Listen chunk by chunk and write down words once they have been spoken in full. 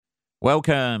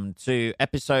Welcome to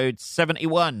episode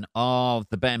 71 of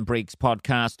the Ben Briggs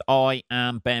podcast. I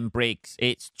am Ben Briggs.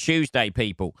 It's Tuesday,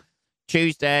 people.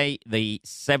 Tuesday, the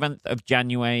 7th of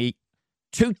January,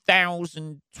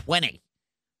 2020.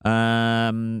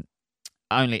 Only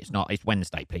it's not. It's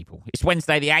Wednesday, people. It's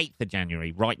Wednesday, the 8th of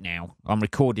January, right now. I'm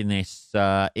recording this.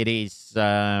 It is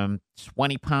 20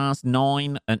 past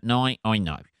 9 at night. I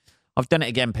know. I've done it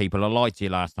again, people. I lied to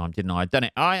you last time, didn't I? I've done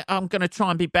it. I'm going to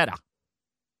try and be better.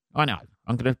 I know.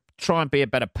 I'm going to try and be a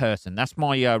better person. That's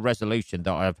my resolution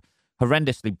that I've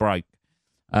horrendously broke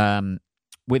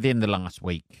within the last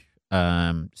week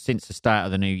since the start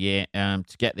of the new year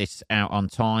to get this out on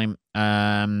time.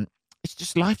 It's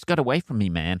just life's got away from me,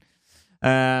 man.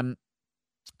 A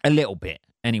little bit.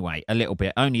 Anyway, a little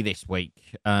bit. Only this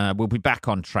week. We'll be back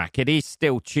on track. It is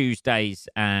still Tuesdays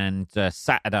and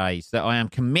Saturdays that I am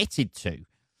committed to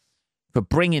for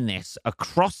bringing this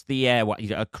across the airways,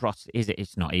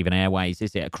 it's not even airways,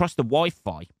 is it? Across the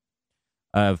Wi-Fi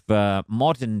of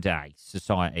modern day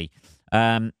society.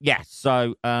 Sorry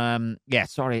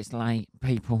it's late,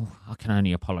 people. I can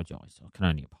only apologise.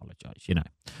 You know.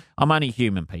 I'm only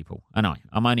human, people.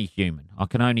 I'm only human. I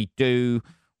can only do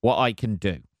what I can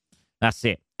do. That's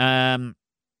it. I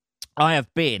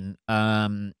have been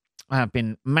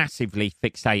massively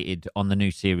fixated on the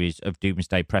new series of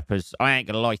Doomsday Preppers. I ain't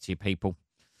going to lie to you, people.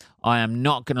 I am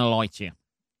not going to lie to you.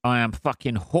 I am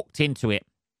fucking hooked into it.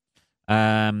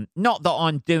 Not that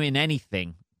I'm doing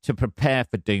anything to prepare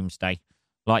for Doomsday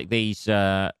like these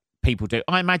people do.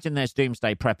 I imagine there's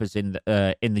Doomsday Preppers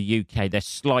in the UK. They're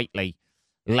slightly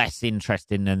less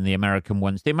interesting than the American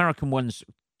ones. The American ones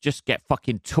just get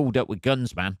fucking tooled up with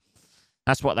guns, man.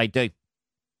 That's what they do.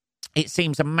 It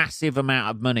seems a massive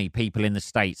amount of money people in the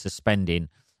States are spending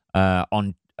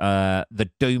on the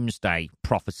Doomsday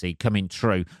prophecy coming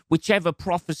true. Whichever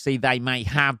prophecy they may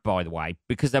have, by the way,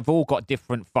 because they've all got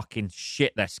different fucking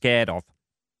shit they're scared of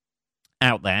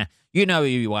out there. You know who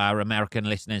you are, American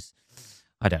listeners.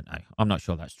 I don't know. I'm not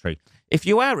sure that's true. If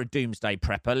you are a Doomsday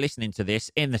Prepper listening to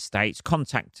this in the States,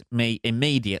 contact me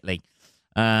immediately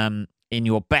in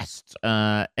your best...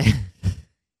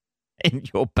 in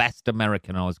your best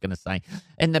American, I was going to say.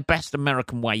 In the best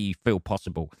American way you feel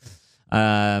possible.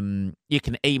 You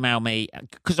can email me,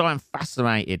 because I am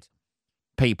fascinated,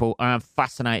 people. I am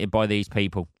fascinated by these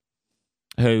people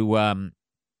who are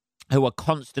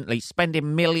constantly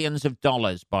spending millions of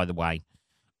dollars, by the way,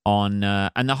 on...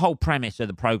 and the whole premise of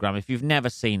the program, if you've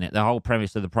never seen it, the whole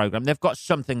premise of the program, they've got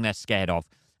something they're scared of,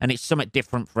 and it's something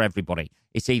different for everybody.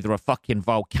 It's either a fucking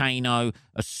volcano,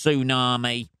 a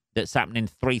tsunami that's happening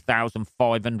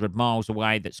 3,500 miles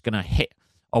away that's going to hit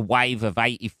a wave of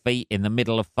 80 feet in the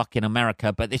middle of fucking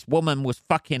America. But this woman was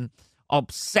fucking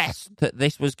obsessed that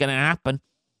this was going to happen.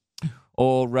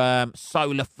 Or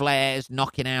solar flares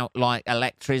knocking out, like,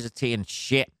 electricity and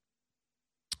shit.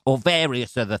 Or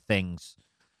various other things.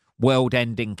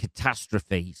 World-ending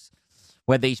catastrophes.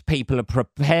 Where these people are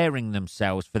preparing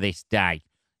themselves for this day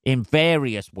in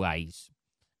various ways.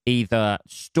 Either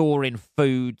storing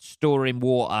food, storing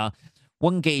water.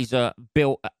 One geezer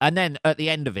built, and then at the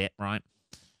end of it, right?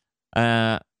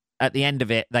 At the end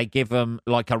of it, they give them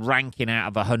like a ranking out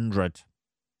of 100,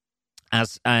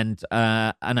 and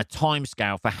a time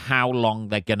scale for how long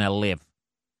they're gonna live.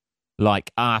 Like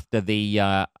after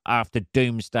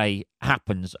Doomsday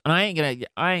happens, and I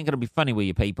ain't gonna be funny with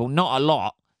you, people. Not a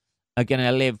lot are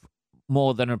gonna live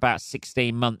more than about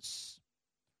 16 months.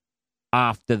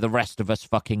 After the rest of us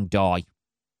fucking die.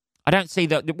 I don't see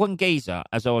that. One geezer,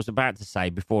 as I was about to say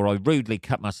before I rudely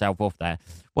cut myself off there,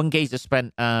 one geezer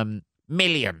spent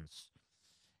millions.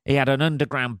 He had an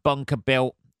underground bunker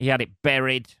built. He had it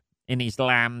buried in his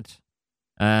land.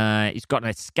 He's got an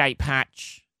escape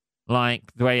hatch,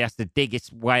 like the way he has to dig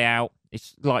his way out.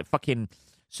 It's like fucking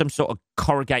some sort of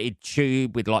corrugated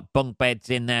tube with like bunk beds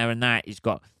in there and that. He's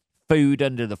got food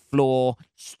under the floor,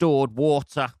 stored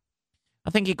water. I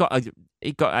think he got in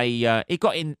the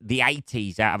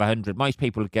 80s out of 100. Most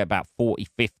people would get about 40,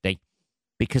 50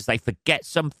 because they forget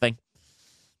something.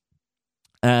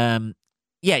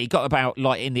 He got about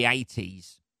like in the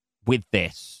 80s with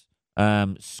this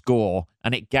score,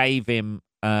 and it gave him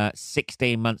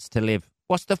 16 months to live.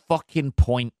 What's the fucking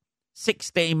point?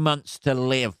 16 months to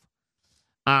live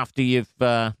after you've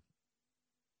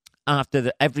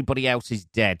everybody else is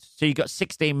dead. So you got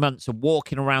 16 months of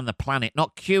walking around the planet,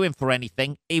 not queuing for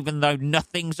anything, even though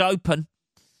nothing's open.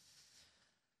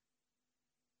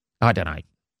 I don't know.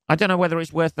 I don't know whether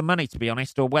it's worth the money, to be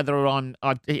honest, or whether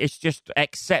it's just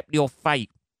accept your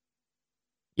fate.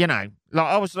 You know, like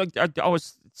I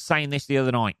was saying this the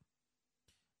other night.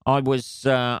 I was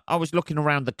looking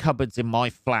around the cupboards in my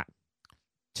flat,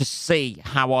 to see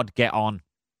how I'd get on,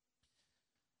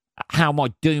 how my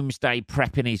doomsday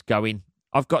prepping is going.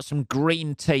 I've got some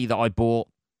green tea that I bought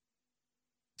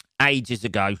ages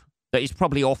ago that is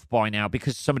probably off by now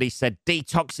because somebody said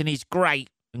detoxing is great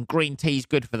and green tea is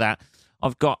good for that.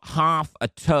 I've got half a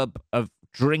tub of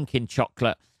drinking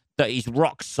chocolate that is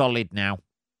rock solid now.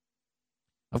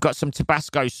 I've got some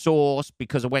Tabasco sauce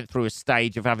because I went through a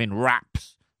stage of having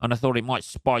wraps and I thought it might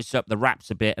spice up the wraps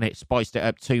a bit and it spiced it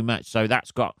up too much. So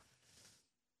that's got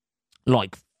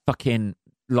like fucking,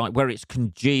 like where it's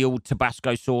congealed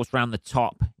Tabasco sauce around the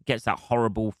top. It gets that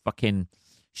horrible fucking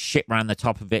shit around the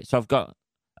top of it. So I've got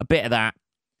a bit of that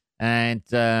and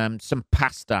some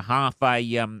pasta, half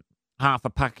a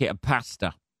packet of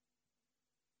pasta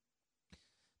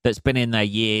that's been in there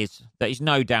years, that is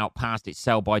no doubt past its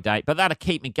sell-by date, but that'll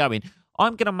keep me going.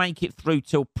 I'm going to make it through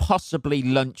till possibly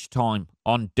lunchtime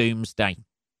on Doomsday.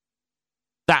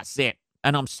 That's it.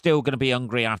 And I'm still going to be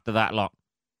hungry after that lot.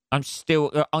 I'm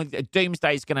still...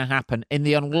 Doomsday is going to happen in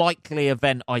the unlikely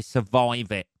event I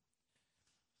survive it.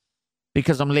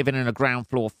 Because I'm living in a ground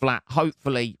floor flat.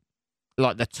 Hopefully,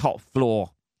 like the top floor,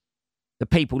 the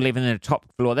people living in the top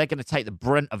floor, they're going to take the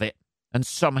brunt of it. And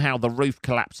somehow the roof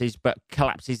collapses, but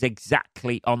collapses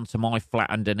exactly onto my flat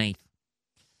underneath.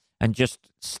 And just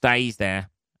stays there.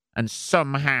 And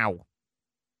somehow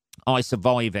I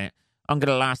survive it. I'm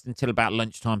going to last until about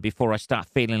lunchtime before I start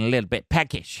feeling a little bit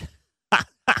peckish.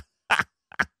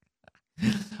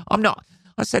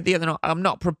 I said the other night, I'm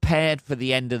not prepared for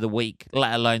the end of the week,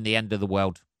 let alone the end of the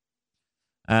world.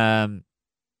 I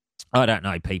don't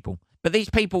know, people. But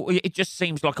these people, it just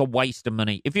seems like a waste of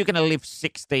money. If you're going to live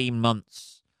 16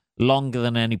 months longer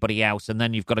than anybody else, and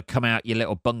then you've got to come out your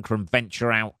little bunker and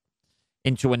venture out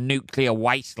into a nuclear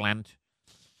wasteland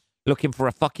looking for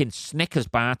a fucking Snickers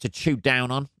bar to chew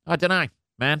down on, I don't know,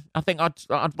 man. I think I'd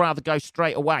rather go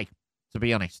straight away, to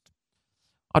be honest.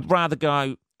 I'd rather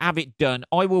go have it done.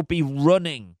 I will be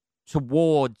running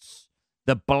towards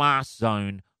the blast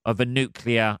zone of a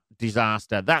nuclear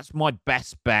disaster. That's my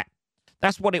best bet.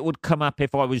 That's what it would come up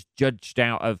if I was judged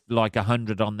out of like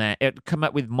 100 on there. It would come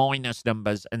up with minus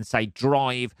numbers and say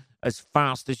drive as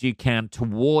fast as you can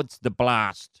towards the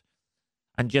blast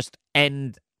and just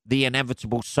end the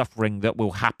inevitable suffering that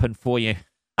will happen for you.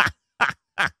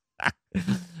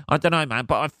 I don't know, man,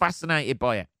 but I'm fascinated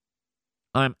by it.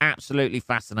 I'm absolutely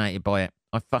fascinated by it.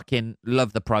 I fucking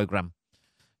love the program.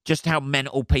 Just how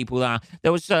mental people are.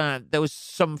 There was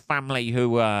some family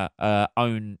who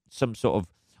own some sort of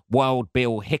Wild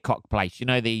Bill Hickok place. You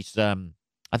know, these, I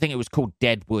think it was called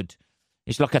Deadwood.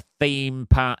 It's like a theme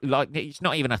park. Like, it's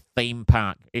not even a theme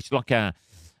park. It's like a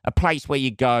place where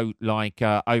you go, like,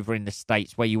 over in the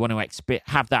States, where you want to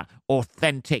have that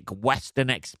authentic Western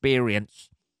experience.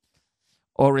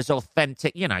 Or as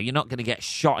authentic, you know, you're not going to get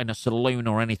shot in a saloon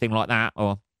or anything like that,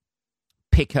 or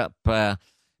pick up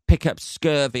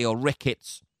scurvy or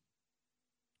rickets,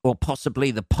 or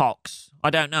possibly the pox. I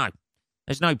don't know.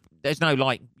 There's no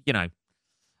like, you know,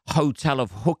 hotel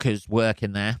of hookers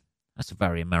working there. That's a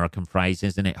very American phrase,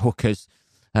 isn't it? Hookers,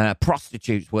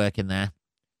 prostitutes working there.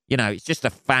 You know, it's just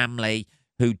a family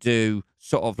who do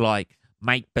sort of like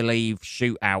make-believe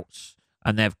shootouts,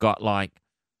 and they've got like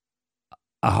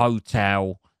a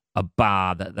hotel, a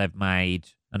bar that they've made,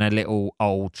 and a little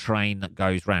old train that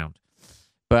goes round.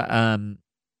 But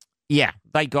yeah,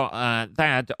 they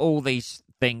had all these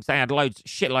things. They had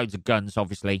shitloads of guns,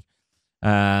 obviously.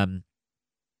 Shitloads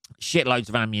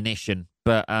of ammunition,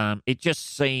 but it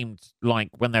just seemed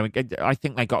like when they were, I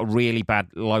think they got a really bad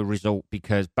low result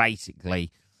because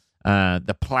basically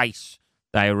the place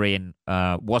they were in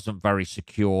wasn't very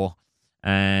secure,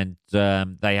 and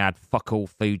they had fuck all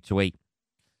food to eat.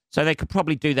 So they could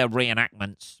probably do their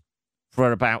reenactments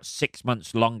for about 6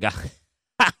 months longer.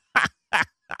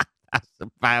 That's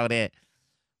about it.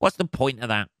 What's the point of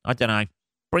that? I don't know.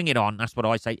 Bring it on. That's what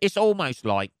I say. It's almost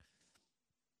like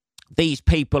these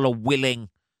people are willing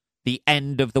the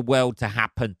end of the world to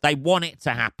happen. They want it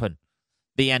to happen,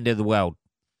 the end of the world,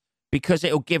 because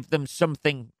it'll give them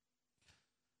something.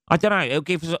 I don't know. It'll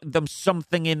give them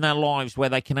something in their lives where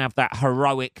they can have that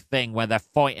heroic thing where they're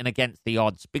fighting against the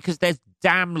odds, because there's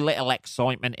damn little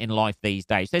excitement in life these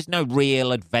days. There's no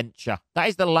real adventure. That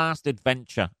is the last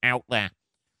adventure out there.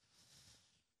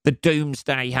 The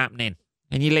doomsday happening,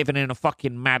 and you're living in a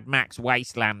fucking Mad Max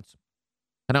wasteland.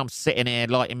 And I'm sitting here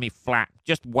like in my flat,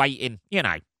 just waiting, you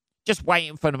know, just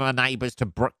waiting for my neighbours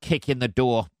to kick in the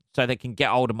door so they can get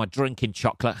hold of my drinking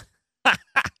chocolate.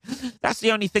 That's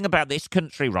the only thing about this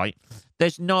country, right?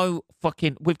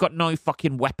 We've got no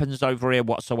fucking weapons over here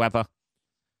whatsoever.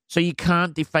 So you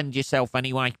can't defend yourself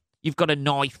anyway. You've got a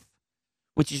knife.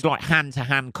 which is like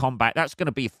hand-to-hand combat. That's going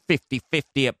to be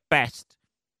 50-50 at best.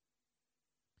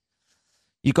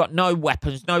 You've got no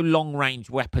weapons, no long-range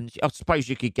weapons. I suppose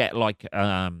you could get like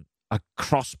a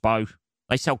crossbow.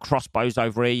 They sell crossbows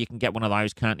over here. You can get one of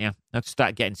those, can't you? They'll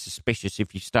start getting suspicious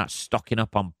if you start stocking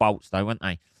up on bolts, though, won't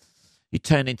they? You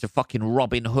turn into fucking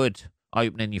Robin Hood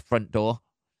opening your front door.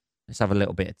 Let's have a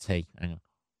little bit of tea. Hang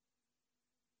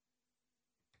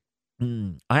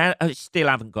on. I still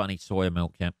haven't got any soya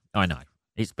milk yet. I know.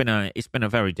 It's been a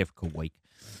very difficult week.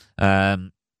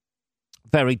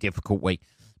 Very difficult week.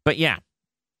 But yeah.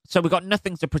 So we've got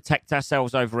nothing to protect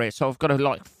ourselves over here. So I've got to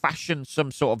like fashion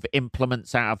some sort of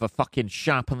implements out of a fucking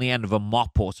sharpen the end of a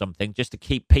mop or something just to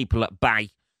keep people at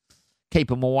bay. Keep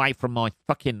them away from my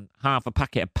fucking half a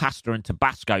packet of pasta and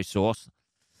Tabasco sauce.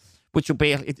 Which will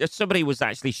be, somebody was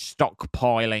actually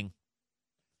stockpiling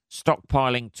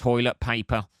toilet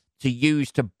paper to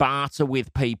use to barter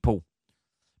with people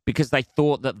because they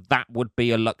thought that that would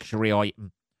be a luxury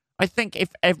item. I think if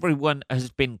everyone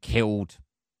has been killed,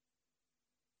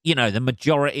 you know, the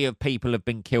majority of people have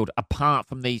been killed, apart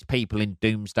from these people in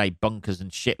doomsday bunkers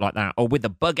and shit like that, or with the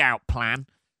bug out plan,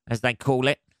 as they call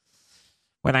it,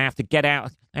 where they have to get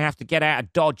out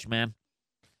of Dodge, man,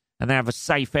 and they have a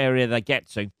safe area they get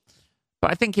to.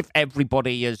 But I think if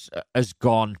everybody has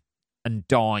gone and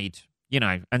died, you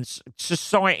know, and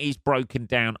society's broken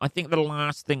down, I think the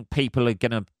last thing people are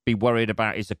going to be worried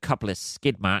about is a couple of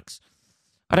skid marks.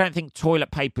 I don't think toilet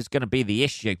paper's going to be the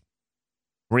issue,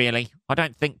 really. I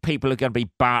don't think people are going to be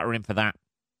bartering for that.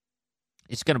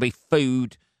 It's going to be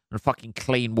food and fucking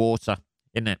clean water,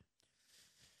 isn't it?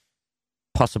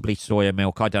 Possibly soya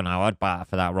milk. I don't know. I'd barter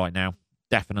for that right now.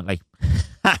 Definitely.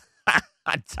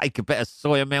 I'd take a bit of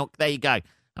soya milk. There you go.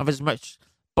 Have as much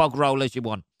bog roll as you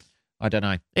want. I don't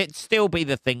know. It'd still be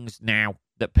the things now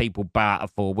that people barter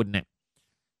for, wouldn't it?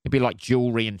 It'd be like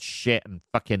jewelry and shit and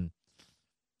fucking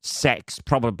sex,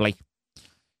 probably.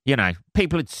 You know,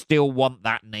 people would still want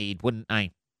that need, wouldn't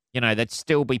they? You know, there'd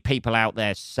still be people out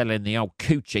there selling the old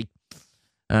coochie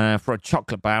for a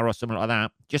chocolate bar or something like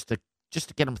that, just to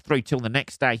get them through till the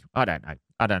next day. I don't know.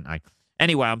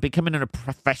 Anyway, I'm becoming a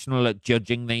professional at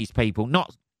judging these people,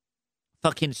 not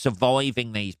fucking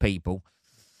surviving these people.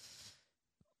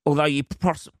 Although you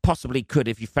possibly could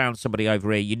if you found somebody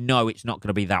over here, you know it's not going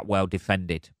to be that well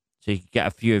defended. So you could get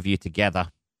a few of you together,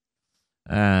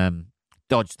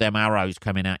 dodge them arrows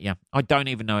coming at you. I don't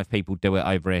even know if people do it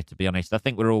over here, to be honest. I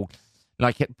think we're all,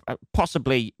 like,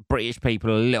 possibly British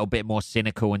people are a little bit more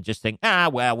cynical and just think,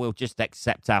 well, we'll just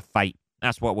accept our fate.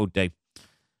 That's what we'll do.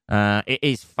 It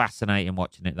is fascinating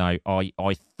watching it, though. I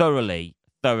thoroughly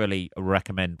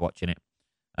recommend watching it.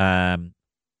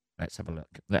 Let's have a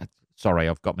look. Sorry,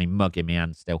 I've got my mug in my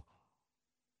hand still.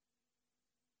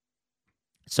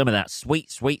 Some of that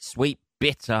sweet,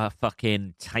 bitter,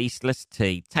 fucking tasteless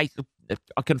tea. I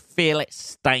can feel it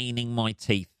staining my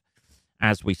teeth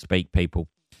as we speak, people.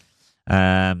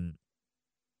 I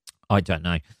don't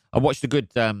know. I watched a good...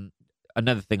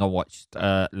 Another thing I watched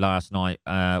last night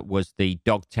was the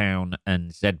Dogtown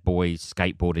and Z-Boys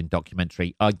skateboarding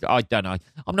documentary. I don't know.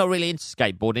 I'm not really into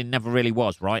skateboarding. Never really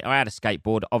was, right? I had a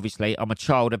skateboard, obviously. I'm a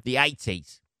child of the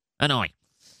 80s,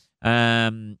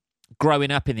 and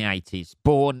growing up in the 80s.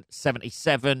 Born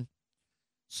 77.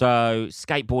 So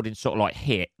skateboarding sort of like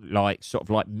hit, like sort of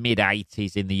like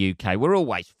mid-80s in the UK. We're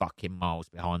always fucking miles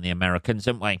behind the Americans,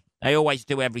 aren't we? They always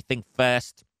do everything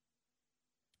first,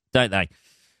 don't they?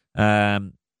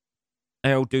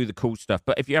 They all do the cool stuff.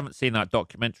 But if you haven't seen that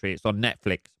documentary, it's on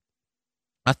Netflix.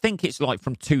 I think it's like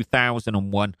from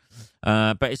 2001.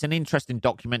 But it's an interesting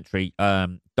documentary,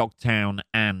 Dogtown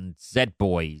and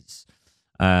Z-Boys,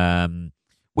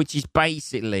 which is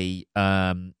basically,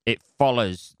 it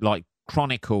follows, like,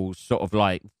 chronicles sort of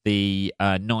like the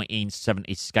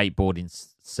 1970s skateboarding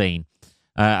scene.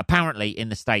 Apparently in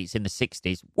the States in the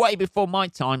 60s, way before my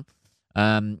time,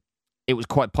 it was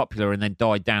quite popular and then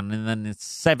died down. And then in the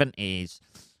 70s,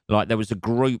 like, there was a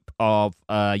group of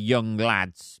young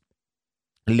lads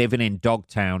living in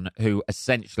Dogtown who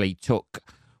essentially took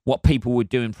what people were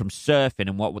doing from surfing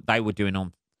and what they were doing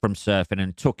from surfing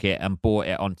and took it and brought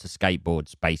it onto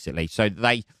skateboards, basically. So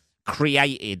they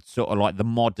created sort of like the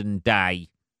modern day,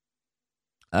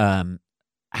 how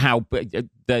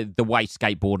the way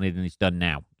skateboarding is done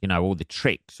now. You know, all the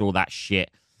tricks, all that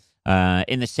shit.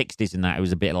 In the 60s and that, it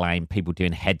was a bit lame. People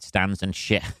doing headstands and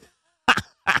shit.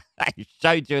 I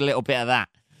showed you a little bit of that.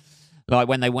 Like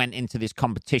when they went into this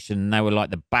competition, they were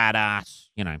like the badass,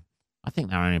 you know. I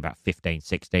think they were only about 15,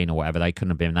 16 or whatever. They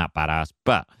couldn't have been that badass.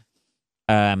 But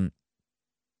they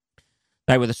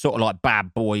were the sort of like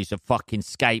bad boys of fucking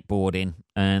skateboarding.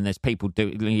 And there's people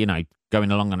you know, going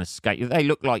along on a skate. They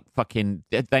look like fucking.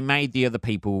 They made the other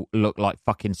people look like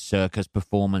fucking circus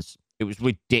performers. It was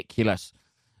ridiculous,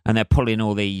 and they're pulling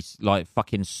all these like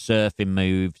fucking surfing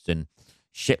moves and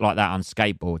shit like that on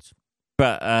skateboards.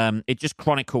 But it just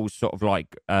chronicles sort of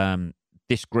like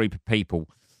this group of people,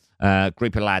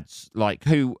 group of lads, like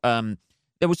who.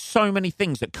 There was so many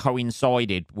things that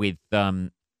coincided with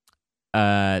the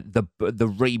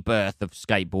rebirth of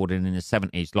skateboarding in the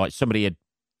 70s. Like somebody had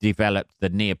developed the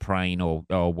neoprene or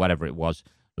whatever it was,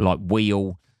 like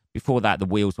wheel. Before that, the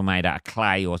wheels were made out of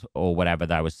clay or whatever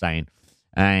they were saying.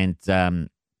 And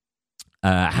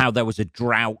how there was a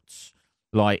drought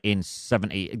like in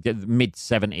mid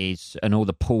 70s, and all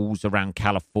the pools around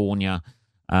California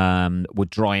were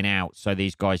drying out. So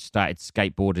these guys started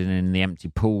skateboarding in the empty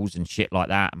pools and shit like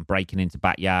that, and breaking into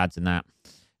backyards and that.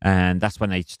 And that's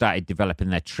when they started developing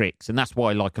their tricks. And that's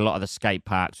why, like, a lot of the skate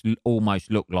parks almost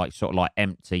look like sort of like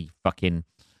empty fucking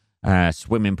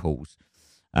swimming pools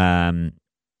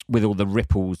with all the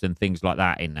ripples and things like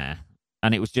that in there.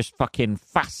 And it was just fucking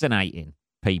fascinating,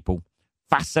 people.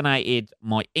 Fascinated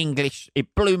my English.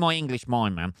 It blew my English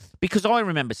mind, man. Because I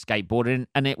remember skateboarding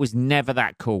and it was never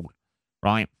that cool,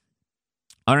 right?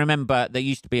 I remember there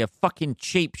used to be a fucking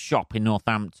cheap shop in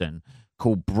Northampton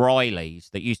called Briley's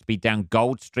that used to be down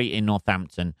Gold Street in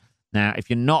Northampton. Now, if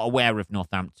you're not aware of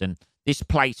Northampton, this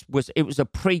place was a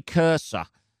precursor,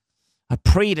 a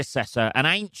predecessor, an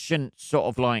ancient sort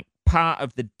of like part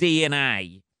of the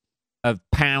DNA of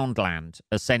Poundland,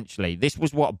 essentially. This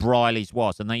was what Briley's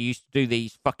was, and they used to do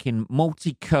these fucking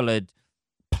multicoloured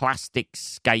plastic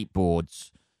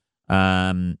skateboards,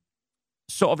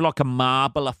 sort of like a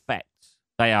marble effect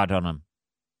they had on them.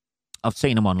 I've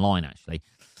seen them online, actually.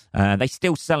 They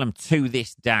still sell them to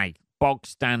this day. Bog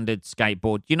standard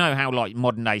skateboard. You know how like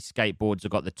modern day skateboards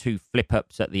have got the two flip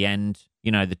ups at the end?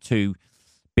 You know, the two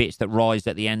bits that rise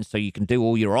at the end so you can do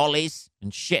all your ollies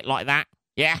and shit like that.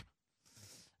 Yeah.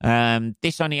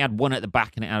 This only had one at the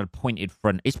back and it had a pointed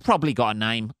front. It's probably got a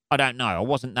name. I don't know. I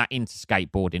wasn't that into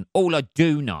skateboarding. All I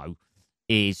do know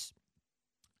is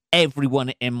everyone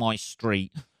in my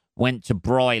street went to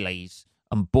Briley's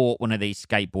and bought one of these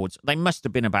skateboards. They must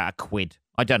have been about £1.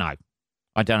 I don't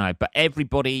know. But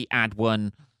everybody had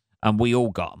one and we all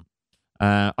got them.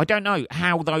 I don't know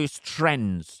how do those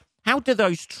trends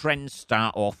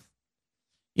start off?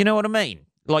 You know what I mean?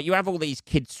 Like you have all these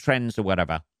kids' trends or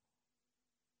whatever.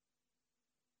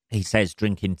 He says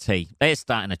drinking tea. They're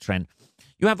starting a trend.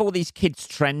 You have all these kids'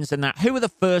 trends and that. Who are the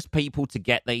first people to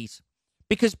get these?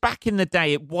 Because back in the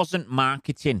day, it wasn't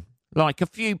marketing. Like a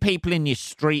few people in your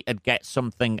street would get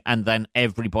something and then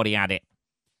everybody had it.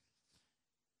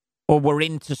 Or were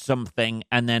into something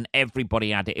and then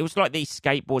everybody had it. It was like these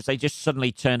skateboards, they just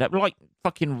suddenly turned up. Like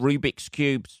fucking Rubik's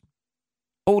Cubes.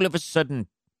 All of a sudden,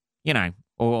 you know,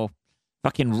 or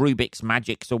fucking Rubik's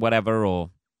Magics or whatever, or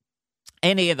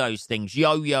any of those things.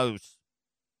 Yo-yos.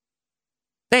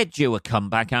 They're due a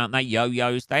comeback, aren't they?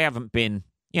 Yo-yos. They haven't been,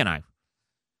 you know.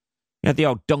 You had the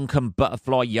old Duncan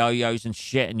Butterfly yo-yos and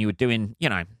shit, and you were doing, you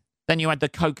know. Then you had the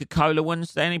Coca-Cola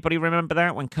ones. Anybody remember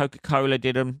that? When Coca-Cola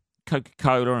did them?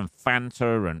 Coca-Cola and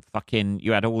Fanta and fucking,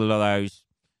 you had all of those.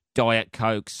 Diet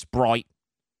Coke, Sprite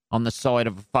on the side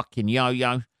of a fucking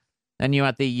yo-yo. Then you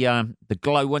had the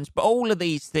glow ones. But all of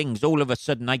these things, all of a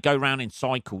sudden, they go round in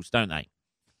cycles, don't they?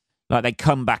 Like they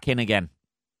come back in again.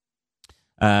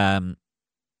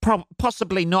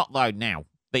 Possibly not, though, now,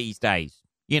 these days,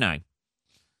 you know.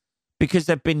 Because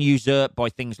they've been usurped by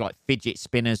things like fidget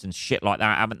spinners and shit like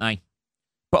that, haven't they?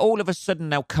 But all of a sudden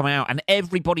they'll come out and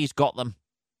everybody's got them,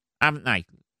 haven't they?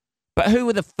 But who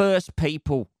are the first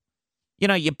people? You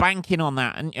know, you're banking on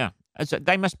that. And yeah,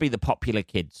 they must be the popular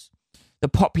kids. The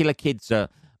popular kids are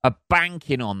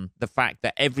banking on the fact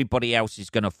that everybody else is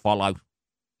going to follow,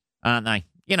 aren't they?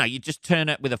 You know, you just turn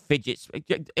up with a fidget.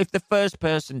 If the first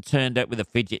person turned up with a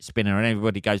fidget spinner and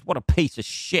everybody goes, what a piece of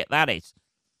shit that is.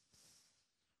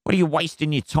 What are you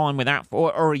wasting your time with that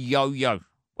for? Or a yo-yo?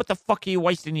 What the fuck are you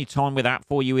wasting your time with that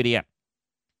for, you idiot?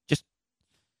 Just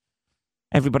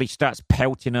everybody starts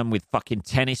pelting them with fucking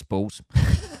tennis balls.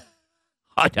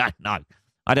 I don't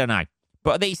know.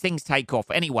 But these things take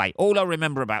off. Anyway, all I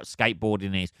remember about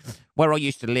skateboarding is where I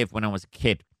used to live when I was a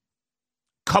kid.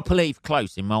 Copperleaf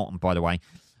Close in Malton, by the way.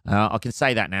 I can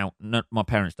say that now. No, my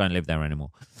parents don't live there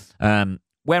anymore.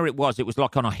 Where it was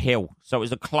like on a hill. So it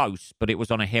was a close, but it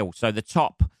was on a hill. So the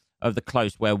top of the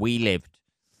close where we lived,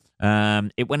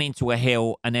 it went into a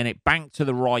hill and then it banked to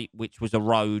the right, which was a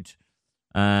road.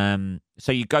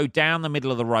 So you go down the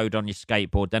middle of the road on your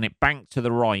skateboard, then it banked to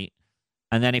the right.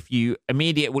 And then if you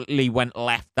immediately went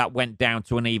left, that went down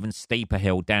to an even steeper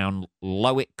hill down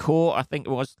Lowick Court, I think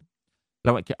it was.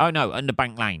 Oh, no,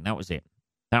 Underbank Lane. That was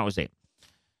it.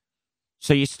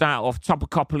 So you start off top of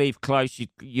Copperleaf Close.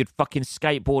 You'd fucking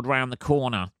skateboard round the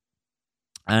corner.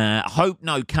 Hope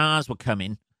no cars were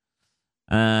coming.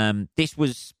 This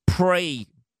was pre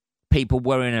people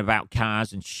worrying about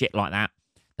cars and shit like that.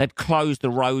 They'd close the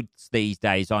roads these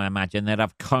days, I imagine. They'd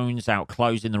have cones out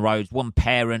closing the roads. One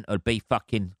parent would be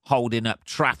fucking holding up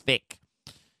traffic.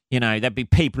 You know, there'd be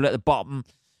people at the bottom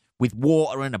with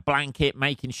water and a blanket,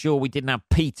 making sure we didn't have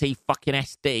PT fucking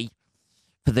SD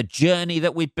for the journey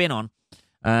that we'd been on.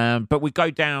 But we'd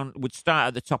start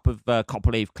at the top of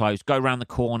Copperleaf Close, go around the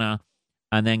corner,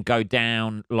 and then go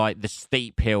down like the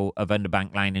steep hill of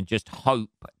Underbank Lane and just hope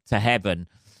to heaven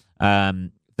that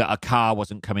a car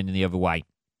wasn't coming in the other way,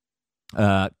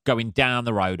 going down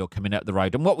the road or coming up the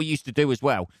road. And what we used to do as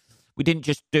well, we didn't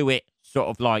just do it sort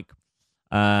of like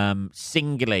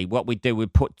singly. What we'd do,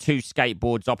 we'd put two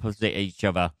skateboards opposite each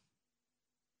other,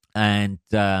 and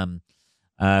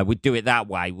we'd do it that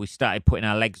way. We started putting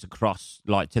our legs across,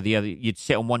 like to the other. You'd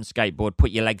sit on one skateboard,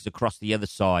 put your legs across the other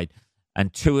side,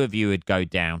 and two of you would go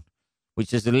down,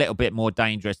 which is a little bit more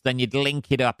dangerous. Then you'd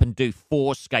link it up and do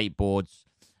 4 skateboards,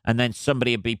 and then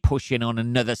somebody would be pushing on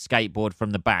another skateboard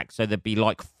from the back. So there'd be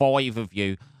like 5 of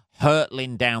you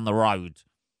hurtling down the road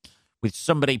with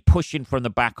somebody pushing from the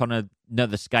back on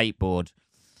another skateboard,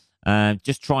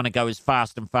 just trying to go as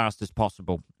fast as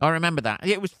possible. I remember that.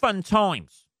 It was fun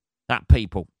times, that,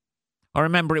 people. I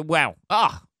remember it well.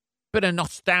 Bit of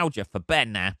nostalgia for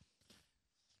Ben there.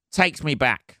 Takes me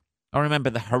back. I remember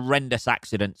the horrendous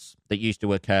accidents that used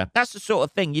to occur. That's the sort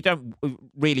of thing you don't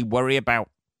really worry about,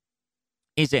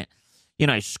 is it? You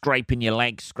know, scraping your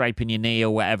leg, scraping your knee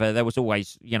or whatever. There was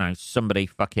always, you know, somebody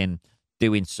fucking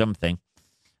doing something.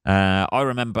 I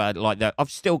remember like that. I've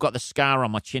still got the scar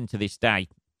on my chin to this day,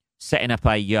 setting up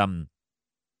a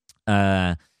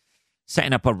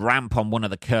ramp on one of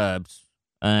the curbs,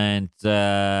 and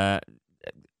a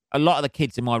lot of the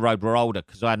kids in my road were older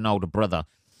because I had an older brother.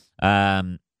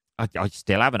 I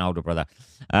still have an older brother.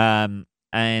 So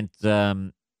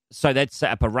they'd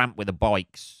set up a ramp with the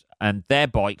bikes, and their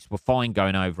bikes were fine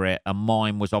going over it, and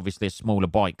mine was obviously a smaller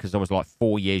bike because I was like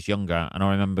 4 years younger, and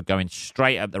I remember going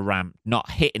straight up the ramp,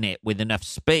 not hitting it with enough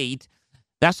speed.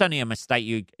 That's only a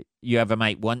mistake you ever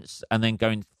make once, and then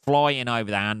going flying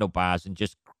over the handlebars and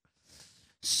just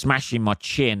smashing my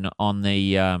chin on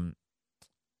the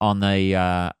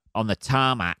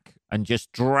tarmac and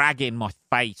just dragging my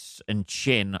face and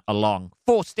chin along.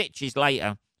 4 stitches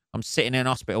later, I'm sitting in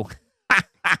hospital.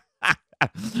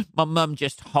 My mum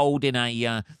just holding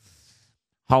a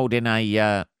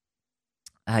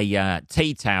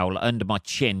tea towel under my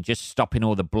chin, just stopping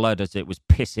all the blood as it was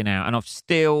pissing out. And I've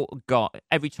still got,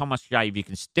 every time I shave, you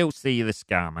can still see the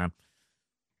scar, man.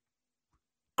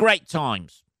 Great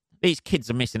times. These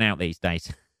kids are missing out these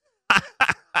days.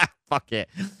 Fuck it.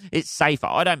 It's safer.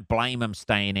 I don't blame them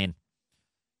staying in,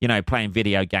 you know, playing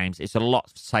video games. It's a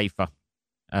lot safer.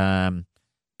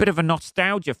 Bit of a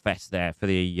nostalgia fest there for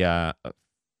the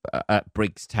at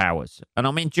Briggs Towers, and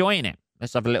I'm enjoying it.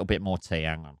 Let's have a little bit more tea.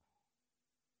 Hang on.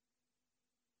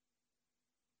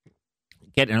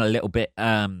 Getting a little bit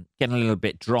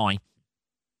dry.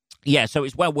 Yeah, so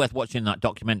it's well worth watching that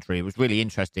documentary. It was really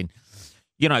interesting.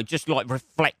 You know, just like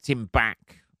reflecting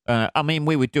back. I mean,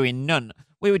 we were doing none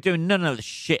of the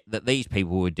shit that these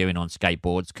people were doing on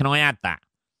skateboards. Can I add that?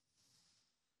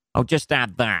 I'll just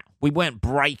add that. We weren't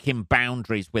breaking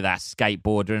boundaries with our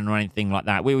skateboarding or anything like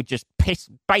that. We were just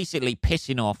basically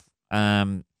pissing off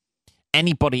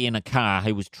anybody in a car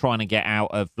who was trying to get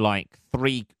out of like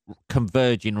 3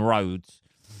 converging roads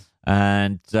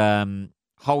and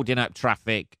holding up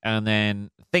traffic, and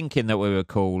then thinking that we were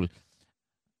cool.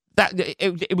 That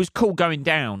it was cool going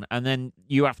down, and then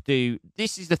you have to.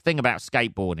 This is the thing about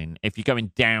skateboarding. If you're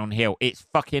going downhill, it's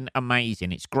fucking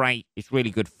amazing. It's great. It's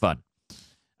really good fun.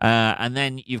 And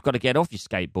then you've got to get off your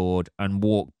skateboard and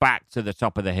walk back to the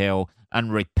top of the hill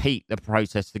and repeat the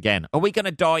process again. Are we going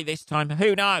to die this time?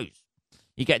 Who knows?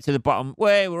 You get to the bottom,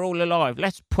 well, we're all alive.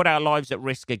 Let's put our lives at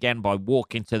risk again by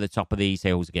walking to the top of these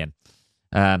hills again.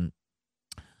 I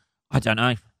don't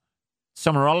know.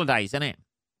 Summer holidays, innit,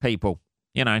 people?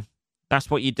 You know,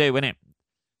 that's what you do, innit?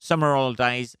 Summer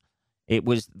holidays, it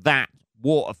was that,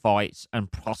 water fights,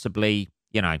 and possibly,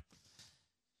 you know,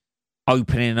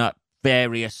 opening up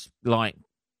various, like,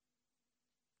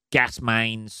 gas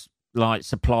mains, like,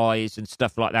 supplies and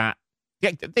stuff like that.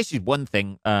 Yeah, this is one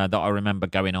thing that I remember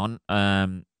going on.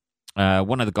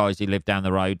 One of the guys who lived down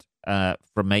the road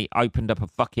from me opened up a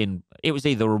fucking... It was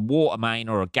either a water main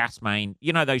or a gas main.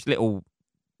 You know those little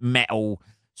metal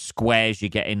squares you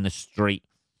get in the street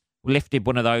lifted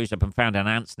one of those up and found an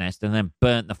ant's nest and then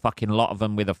burnt the fucking lot of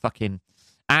them with a fucking...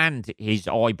 and his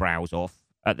eyebrows off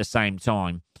at the same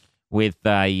time with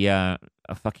a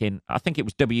fucking... I think it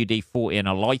was WD-40 and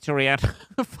a lighter he had.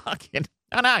 Fucking...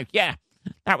 I know, yeah.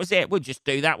 That was it. We'll just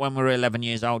do that when we're 11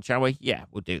 years old, shall we? Yeah,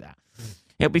 we'll do that.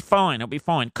 It'll be fine. It'll be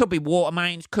fine. Could be water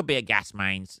mains. Could be a gas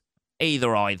mains. Either.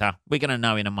 We're going to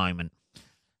know in a moment.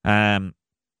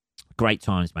 Great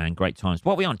times, man. Great times.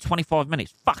 What are we on? 25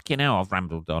 minutes. Fucking hell, I've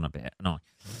rambled on a bit. No.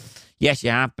 Yes, you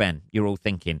have, Ben. You're all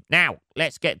thinking. Now,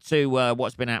 let's get to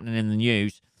what's been happening in the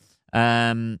news.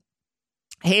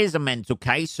 Here's a mental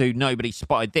case who nobody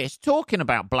spotted this. Talking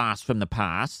about blasts from the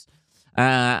past.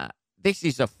 This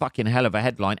is a fucking hell of a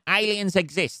headline. Aliens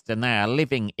exist and they are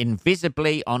living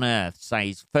invisibly on Earth,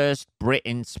 says first Brit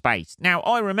in space. Now,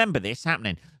 I remember this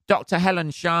happening. Dr. Helen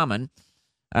Sharman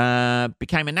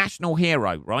became a national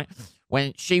hero, right?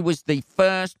 When she was the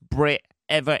first Brit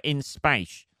ever in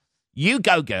space. You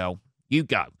go, girl. You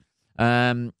go.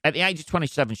 At the age of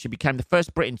 27, she became the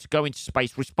first Briton to go into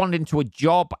space, responding to a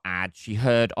job ad she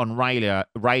heard on radio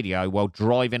while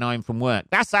driving home from work.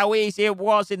 That's how easy it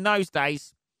was in those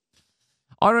days.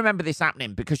 I remember this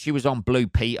happening because she was on Blue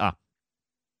Peter.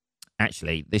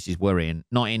 Actually, this is worrying.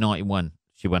 1991,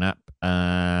 she went up.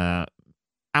 How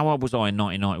old was I in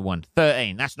 1991?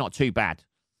 13. That's not too bad.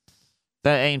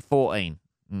 13, 14.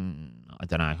 I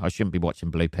don't know. I shouldn't be watching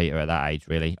Blue Peter at that age,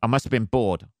 really. I must have been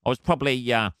bored. I was probably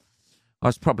just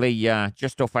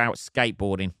off out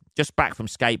skateboarding. Just back from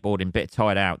skateboarding, bit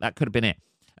tired out. That could have been it.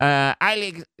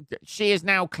 She has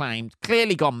now claimed,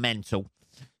 clearly gone mental.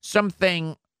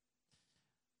 Something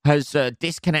has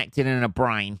disconnected in her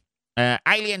brain.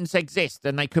 Aliens exist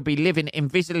and they could be living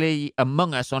invisibly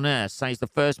among us on Earth, says the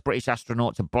first British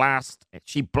astronaut to blast.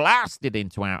 She blasted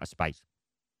into outer space.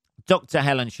 Dr.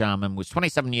 Helen Sharman was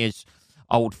 27 years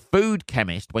old food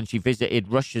chemist when she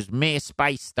visited Russia's Mir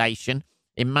space station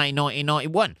in May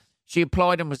 1991. She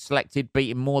applied and was selected,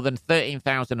 beating more than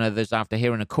 13,000 others after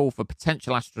hearing a call for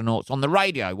potential astronauts on the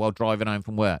radio while driving home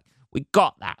from work. We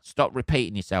got that. Stop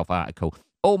repeating yourself article.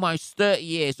 Almost 30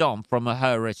 years on from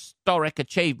her historic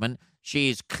achievement,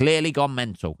 she is clearly gone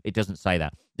mental. It doesn't say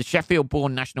that. The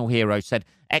Sheffield-born national hero said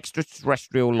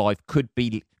extraterrestrial life could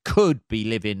be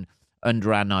living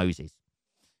under our noses.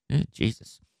 Oh,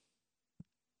 Jesus.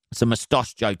 It's a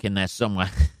moustache joke in there somewhere.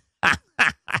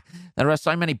 There are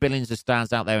so many billions of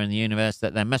stars out there in the universe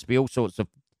that there must be all sorts of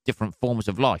different forms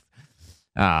of life.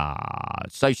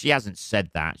 So she hasn't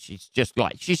said that. She's just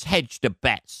she's hedged her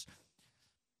bets.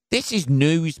 This is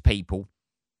news, people.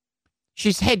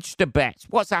 She's hedged her bets.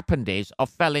 What's happened is I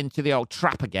fell into the old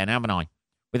trap again, haven't I?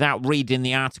 Without reading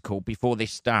the article before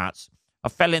this starts. I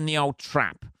fell in the old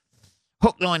trap.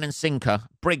 Hook, line and sinker.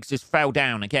 Briggs has fell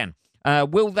down again.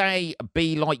 Will they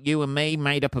be like you and me,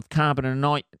 made up of carbon and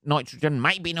nitrogen?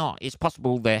 Maybe not. It's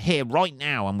possible they're here right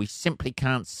now and we simply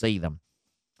can't see them.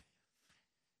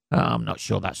 I'm not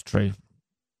sure that's true.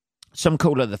 Some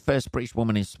call her the first British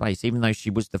woman in space, even though she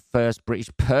was the first British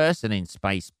person in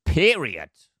space, period.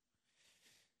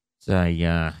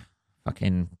 So,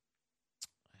 fucking...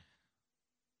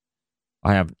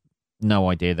 I have no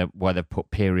idea why they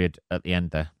put period at the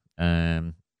end there.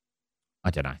 I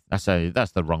don't know.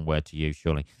 That's the wrong word to use,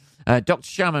 surely. Dr.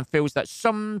 Sharman feels that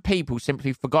some people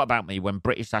simply forgot about me when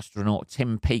British astronaut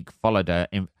Tim Peake followed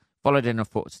in her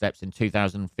footsteps in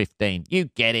 2015. You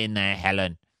get in there,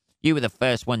 Helen. You were the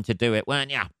first one to do it,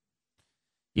 weren't you?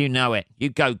 You know it. You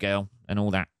go, girl, and all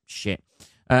that shit.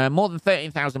 More than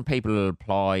 13,000 people have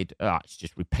applied. It's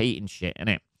just repeating shit, isn't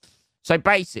it? So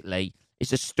basically,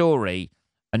 it's a story,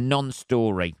 a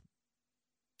non-story.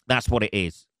 That's what it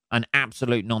is. An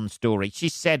absolute non-story. She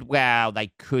said, well, they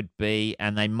could be,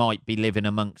 and they might be living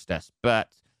amongst us. But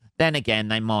then again,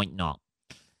 they might not.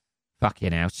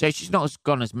 Fucking hell. So she's not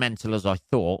gone as mental as I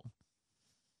thought.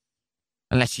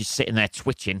 Unless she's sitting there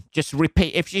twitching. Just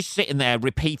repeat. If she's sitting there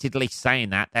repeatedly saying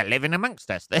that, they're living amongst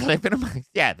us. They're living amongst...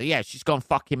 Yeah, she's gone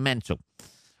fucking mental.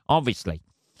 Obviously.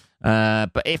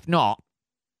 But if not,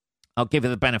 I'll give her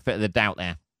the benefit of the doubt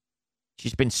there.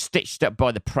 She's been stitched up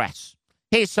by the press.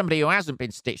 Here's somebody who hasn't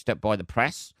been stitched up by the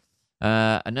press.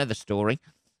 Another story.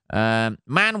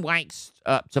 Man wakes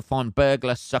up to find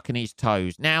burglar sucking his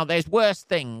toes. Now, there's worse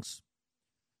things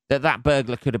that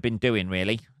burglar could have been doing,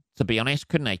 really, to be honest,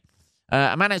 couldn't he?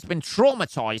 A man has been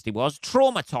traumatised, he was.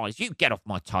 Traumatised. You get off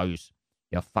my toes,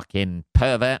 you fucking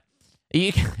pervert.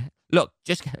 Look,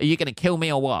 are you going to kill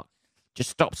me or what? Just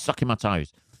stop sucking my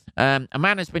toes. A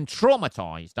man has been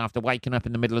traumatised after waking up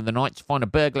in the middle of the night to find a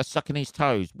burglar sucking his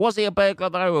toes. Was he a burglar,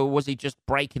 though, or was he just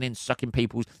breaking in, sucking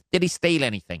people's... Did he steal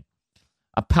anything?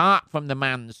 Apart from the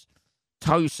man's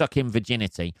toe-sucking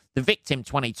virginity. The victim,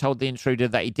 20, told the intruder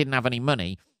that he didn't have any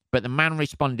money, but the man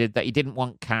responded that he didn't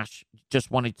want cash,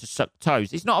 just wanted to suck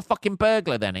toes. He's not a fucking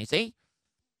burglar then, is he?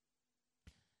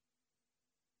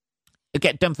 He'll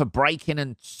get done for breaking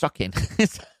and sucking.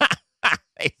 Is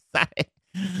that it?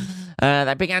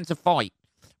 They began to fight,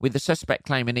 with the suspect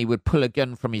claiming he would pull a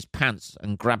gun from his pants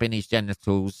and grabbing his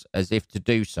genitals as if to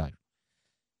do so.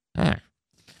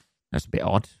 That's a bit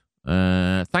odd.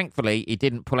 Thankfully, he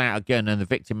didn't pull out a gun and the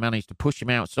victim managed to push him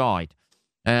outside.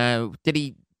 Did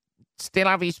he still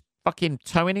have his fucking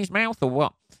toe in his mouth or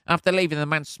what? After leaving, the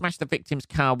man smashed the victim's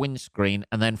car windscreen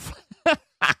and then...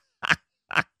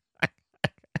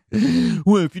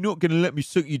 Well, if you're not going to let me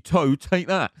suck your toe, take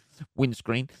that.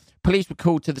 Windscreen. Police were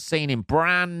called to the scene in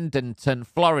Bradenton,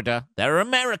 Florida. They're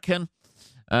American.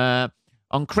 On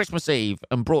Christmas Eve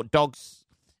and brought dogs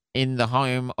in the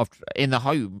hope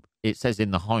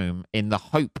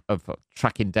of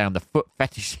tracking down the foot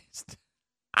fetishist.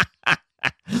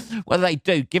 What do they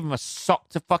do? Give them a sock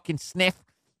to fucking sniff?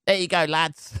 There you go,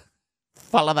 lads.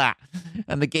 Follow that.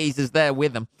 And the geezer's there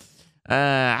with them.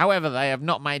 However, they have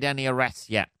not made any arrests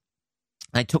yet.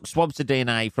 They took swabs of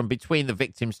DNA from between the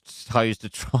victim's toes to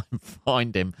try and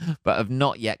find him, but have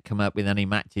not yet come up with any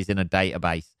matches in a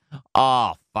database.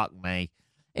 Oh, fuck me.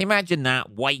 Imagine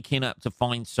that, waking up to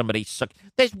find somebody suck.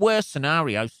 There's worse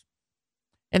scenarios,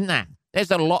 isn't there?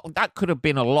 There's a lot. That could have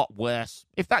been a lot worse.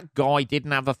 If that guy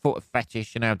didn't have a foot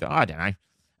fetish, I don't know,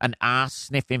 an ass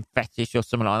sniffing fetish or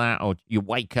something like that, or you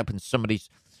wake up and somebody's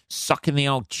sucking the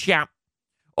old chap,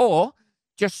 or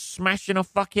just smashing a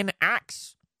fucking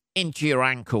axe into your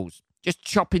ankles, just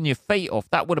chopping your feet off.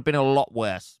 That would have been a lot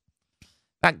worse.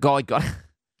 That guy got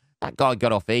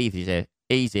off easy,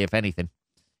 if anything.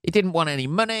 He didn't want any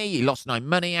money. He lost no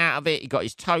money out of it. He got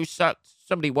his toe sucked.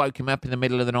 Somebody woke him up in the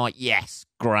middle of the night. Yes,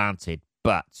 granted.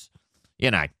 But,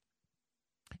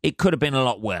 it could have been a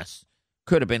lot worse.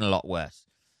 Could have been a lot worse.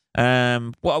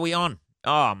 What are we on?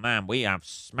 Oh, man, we have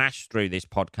smashed through this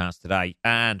podcast today,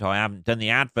 and I haven't done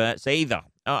the adverts either.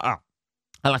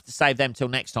 I'll have to save them till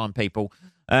next time, people.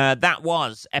 That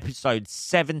was episode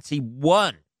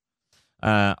 71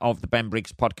 of the Ben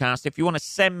Briggs podcast. If you want to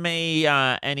send me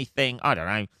anything, I don't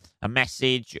know, a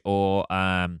message or,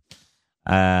 I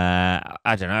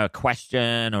don't know, a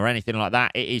question or anything like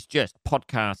that, it is just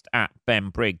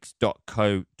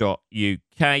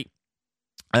podcast@benbriggs.co.uk.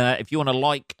 If you want to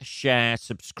like, share,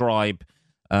 subscribe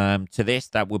to this,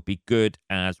 that would be good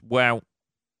as well.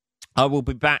 I will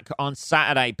be back on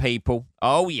Saturday, people.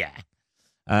 Oh, yeah.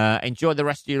 Enjoy the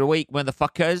rest of your week,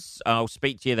 motherfuckers. I'll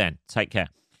speak to you then. Take care.